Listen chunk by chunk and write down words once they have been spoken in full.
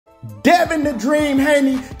Devin the Dream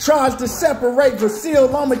Haney tries to separate Vasyl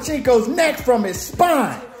Lomachenko's neck from his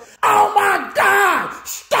spine. Oh my God!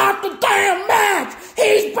 Stop the damn match!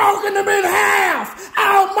 He's broken him in half!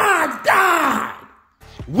 Oh my God!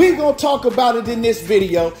 We're gonna talk about it in this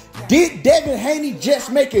video. Did Devin Haney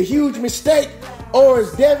just make a huge mistake? Or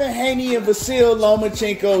is Devin Haney in Vasyl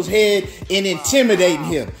Lomachenko's head and intimidating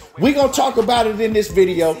him? We're going to talk about it in this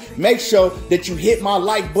video. Make sure that you hit my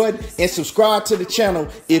like button and subscribe to the channel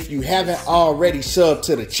if you haven't already subbed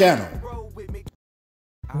to the channel.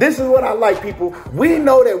 This is what I like, people. We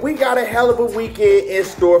know that we got a hell of a weekend in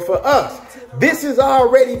store for us. This is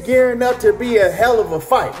already gearing up to be a hell of a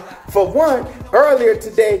fight. For one, earlier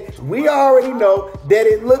today, we already know that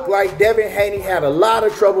it looked like Devin Haney had a lot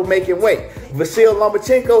of trouble making weight. Vasyl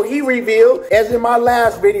Lomachenko, he revealed, as in my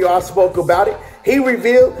last video I spoke about it, he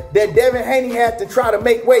revealed that Devin Haney had to try to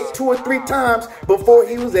make weight 2 or 3 times before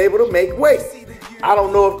he was able to make weight. I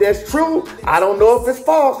don't know if that's true. I don't know if it's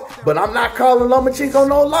false, but I'm not calling Lomachenko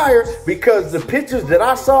no liar because the pictures that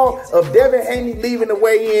I saw of Devin Haney leaving the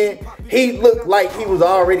weigh-in, he looked like he was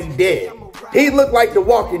already dead. He looked like the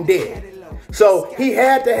Walking Dead. So he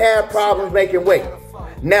had to have problems making weight.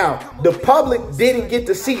 Now, the public didn't get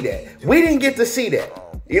to see that. We didn't get to see that.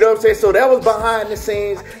 You know what I'm saying? So that was behind the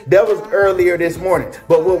scenes. That was earlier this morning.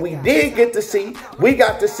 But what we did get to see, we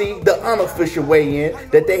got to see the unofficial weigh-in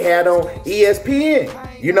that they had on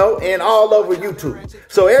Espn, you know, and all over YouTube.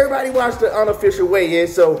 So everybody watched the unofficial weigh-in.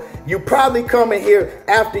 So you probably come in here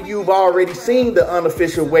after you've already seen the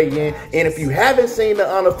unofficial weigh-in. And if you haven't seen the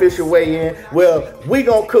unofficial weigh-in, well, we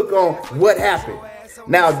gonna cook on what happened.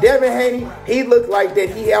 Now, Devin Haney, he looked like that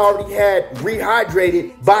he already had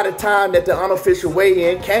rehydrated by the time that the unofficial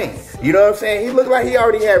weigh-in came. You know what I'm saying? He looked like he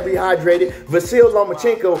already had rehydrated. Vasyl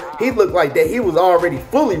Lomachenko, he looked like that he was already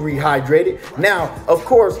fully rehydrated. Now, of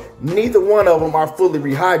course, neither one of them are fully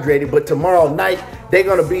rehydrated, but tomorrow night, they're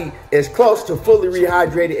going to be as close to fully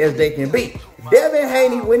rehydrated as they can be. Devin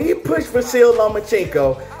Haney, when he pushed Vasyl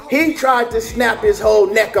Lomachenko, he tried to snap his whole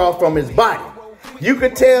neck off from his body. You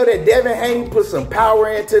could tell that Devin Haney put some power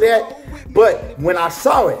into that. But when I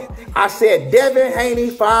saw it, I said, Devin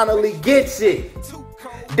Haney finally gets it.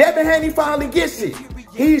 Devin Haney finally gets it.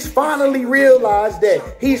 He's finally realized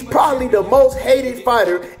that he's probably the most hated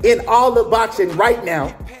fighter in all of boxing right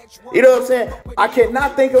now. You know what I'm saying? I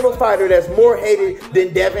cannot think of a fighter that's more hated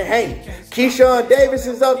than Devin Haney. Keyshawn Davis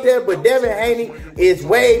is up there, but Devin Haney is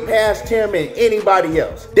way past him and anybody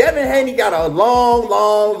else. Devin Haney got a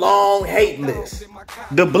long hate list.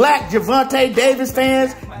 The black Gervonta Davis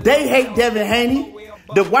fans, they hate Devin Haney.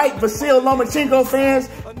 The white Vasyl Lomachenko fans,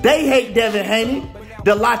 they hate Devin Haney.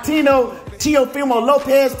 The Latino Teofimo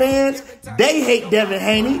Lopez fans, they hate Devin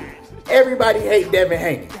Haney. Everybody hate Devin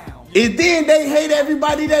Haney. And then they hate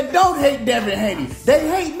everybody that don't hate Devin Haney. They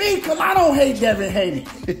hate me because I don't hate Devin Haney.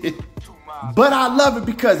 But I love it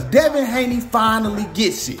because Devin Haney finally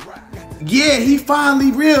gets it. Yeah, he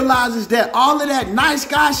finally realizes that all of that nice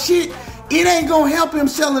guy shit, it ain't gonna help him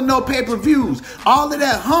selling no pay-per-views. All of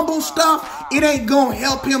that humble stuff, it ain't gonna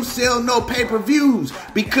help him sell no pay-per-views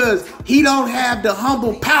because he don't have the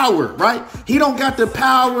humble power, right? He don't got the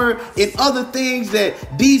power and other things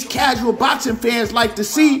that these casual boxing fans like to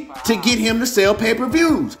see to get him to sell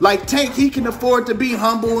pay-per-views. Like Tank, he can afford to be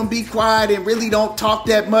humble and be quiet and really don't talk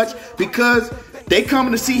that much because they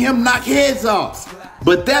coming to see him knock heads off.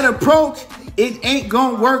 But that approach, it ain't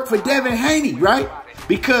gonna work for Devin Haney, right?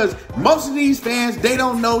 Because most of these fans, they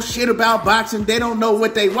don't know shit about boxing. They don't know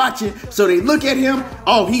what they watching. So they look at him,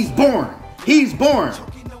 oh, he's boring. He's boring.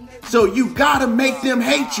 So you gotta make them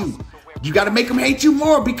hate you. You gotta make them hate you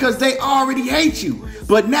more because they already hate you.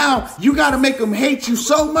 But now you gotta make them hate you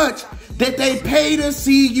so much that they pay to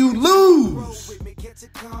see you lose.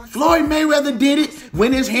 Floyd Mayweather did it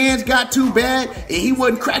when his hands got too bad and he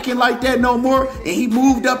wasn't cracking like that no more and he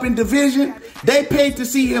moved up in division. They paid to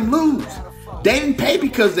see him lose. They didn't pay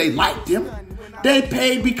because they liked him. They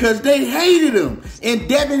paid because they hated him. And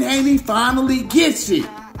Devin Haney finally gets it.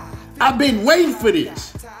 I've been waiting for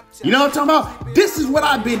this. You know what I'm talking about? This is what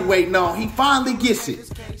I've been waiting on. He finally gets it.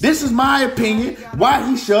 This is my opinion why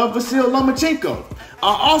he shoved Vasyl Lomachenko.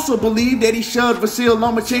 I also believe that he shoved Vasyl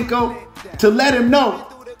Lomachenko to let him know,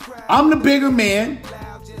 I'm the bigger man.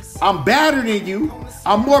 I'm better than you.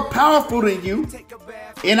 I'm more powerful than you.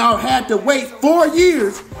 And I had to wait 4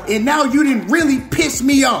 years, and now you didn't really piss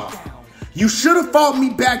me off. You should have fought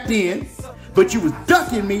me back then, but you was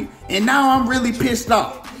ducking me, and now I'm really pissed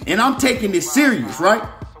off. And I'm taking this serious, right?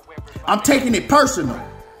 I'm taking it personal.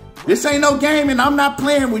 This ain't no game, and I'm not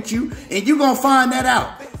playing with you, and you gonna find that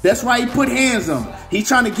out. That's why he put hands on him. He's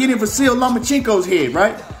trying to get in Vasyl Lomachenko's head,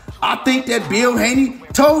 right? I think that Bill Haney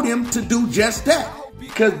told him to do just that.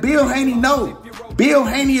 Because Bill Haney knows. Bill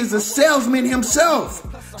Haney is a salesman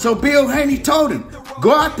himself. So Bill Haney told him,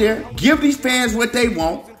 go out there, give these fans what they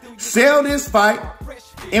want, sell this fight,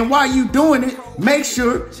 and while you doing it, make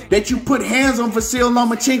sure that you put hands on Vasyl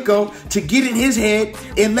Lomachenko to get in his head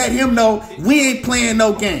and let him know we ain't playing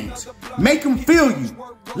no games. Make him feel you.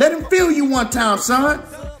 Let him feel you one time, son.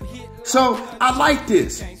 So I like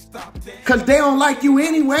this. Because they don't like you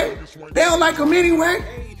anyway. They don't like him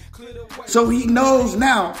anyway. So he knows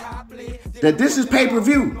now that this is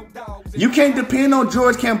pay-per-view. You can't depend on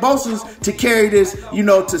George Kambosos to carry this, you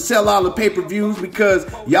know, to sell all the pay-per-views because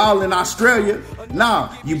y'all in Australia.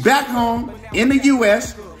 Nah, you back home in the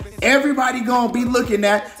U.S., everybody gonna be looking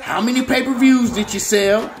at how many pay-per-views did you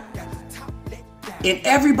sell? And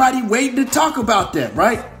everybody waiting to talk about that,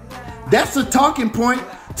 right? That's a talking point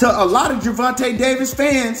to a lot of Gervonta Davis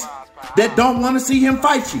fans that don't want to see him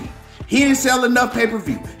fight you. He didn't sell enough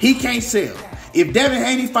pay-per-view. He can't sell. If Devin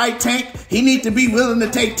Haney fight Tank, he needs to be willing to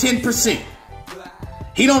take 10%.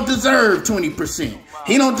 He don't deserve 20%.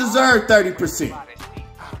 He don't deserve 30%.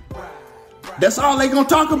 That's all they gonna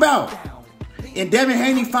talk about. And Devin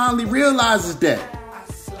Haney finally realizes that.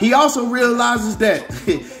 He also realizes that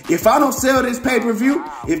if I don't sell this pay-per-view,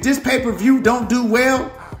 if this pay-per-view don't do well,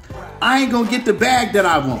 I ain't gonna get the bag that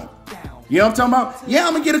I want. You know what I'm talking about? Yeah,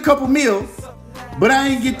 I'm gonna get a couple mil, but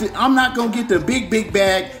I'm not gonna get the big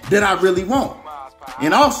bag that I really want.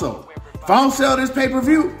 And also, if I don't sell this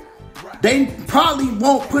pay-per-view, they probably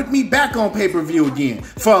won't put me back on pay-per-view again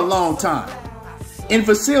for a long time. And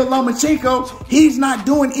Vasyl Lomachenko, he's not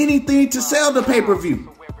doing anything to sell the pay-per-view.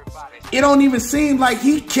 It don't even seem like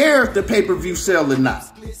he cares if the pay-per-view sell or not.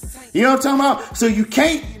 You know what I'm talking about? So you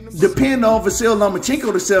can't depend on Vasyl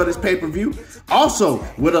Lomachenko to sell this pay-per-view. Also,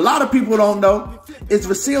 what a lot of people don't know is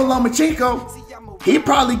Vasyl Lomachenko, he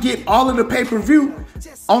probably get all of the pay-per-view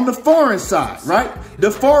on the foreign side, right?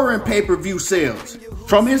 The foreign pay-per-view sales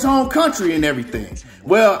from his home country and everything.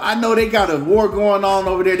 Well, I know they got a war going on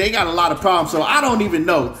over there. They got a lot of problems. So I don't even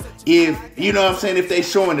know if, you know what I'm saying, if they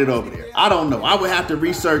showing it over there. I don't know. I would have to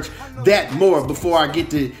research that more before I get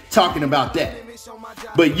to talking about that.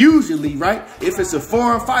 But usually, right, if it's a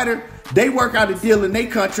foreign fighter, they work out a deal in their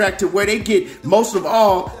contract to where they get most of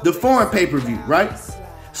all the foreign pay-per-view, right?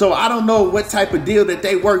 So I don't know what type of deal that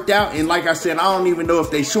they worked out. And like I said, I don't even know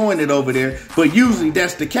if they showing it over there. But usually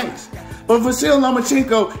that's the case. But Vasyl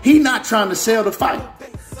Lomachenko, he not trying to sell the fight.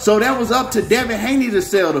 So that was up to Devin Haney to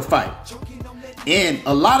sell the fight. And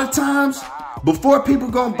a lot of times, before people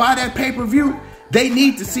gonna buy that pay-per-view, they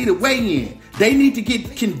need to see the weigh-in. They need to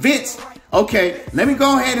get convinced, okay, let me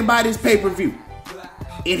go ahead and buy this pay-per-view.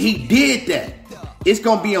 And he did that. It's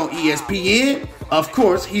gonna be on ESPN. Of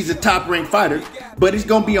course, he's a top-ranked fighter, but it's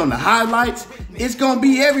going to be on the highlights. It's going to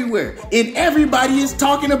be everywhere. And everybody is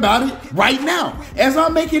talking about it right now. As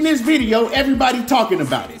I'm making this video, everybody talking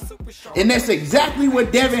about it. And that's exactly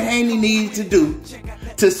what Devin Haney needs to do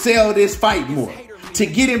to sell this fight more, to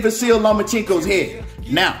get in Vasyl Lomachenko's head.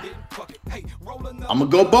 Now, I'm going to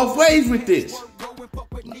go both ways with this.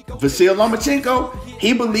 Vasyl Lomachenko,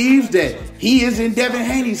 he believes that he is in Devin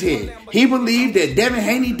Haney's head. He believed that Devin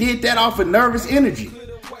Haney did that off of nervous energy.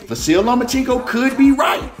 Vasyl Lomachenko could be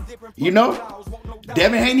right. You know,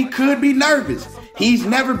 Devin Haney could be nervous. He's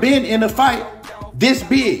never been in a fight this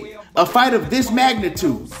big, a fight of this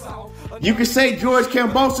magnitude. You could say George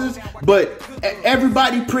Kambosos, but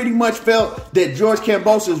everybody pretty much felt that George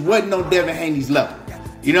Kambosos wasn't on Devin Haney's level.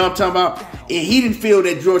 You know what I'm talking about? And he didn't feel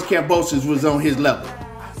that George Kambosos was on his level.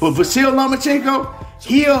 But Vasyl Lomachenko,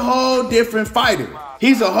 he a whole different fighter.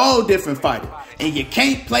 He's a whole different fighter. And you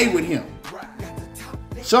can't play with him.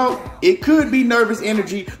 So, it could be nervous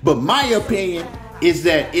energy, but my opinion is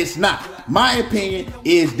that it's not. My opinion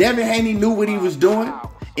is Devin Haney knew what he was doing,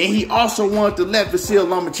 and he also wanted to let Vasyl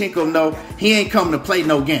Lomachenko know he ain't coming to play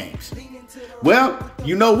no games. Well,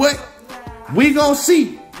 you know what? We gonna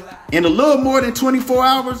see. In a little more than 24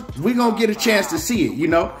 hours, we gonna get a chance to see it, you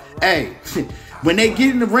know? Hey, when they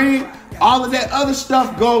get in the ring, all of that other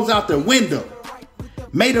stuff goes out the window.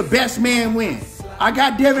 May the best man win. I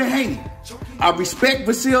got Devin Haney. I respect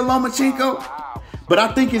Vasyl Lomachenko, but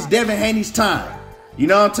I think it's Devin Haney's time. You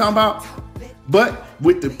know what I'm talking about? But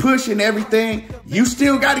with the push and everything, you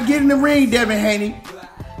still got to get in the ring, Devin Haney,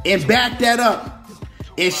 and back that up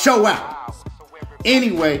and show out.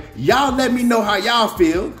 Anyway, y'all let me know how y'all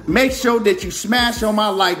feel. Make sure that you smash on my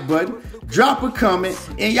like button, drop a comment,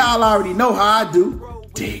 and y'all already know how I do.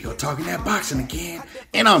 There you go, talking that boxing again,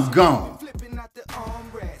 and I'm gone.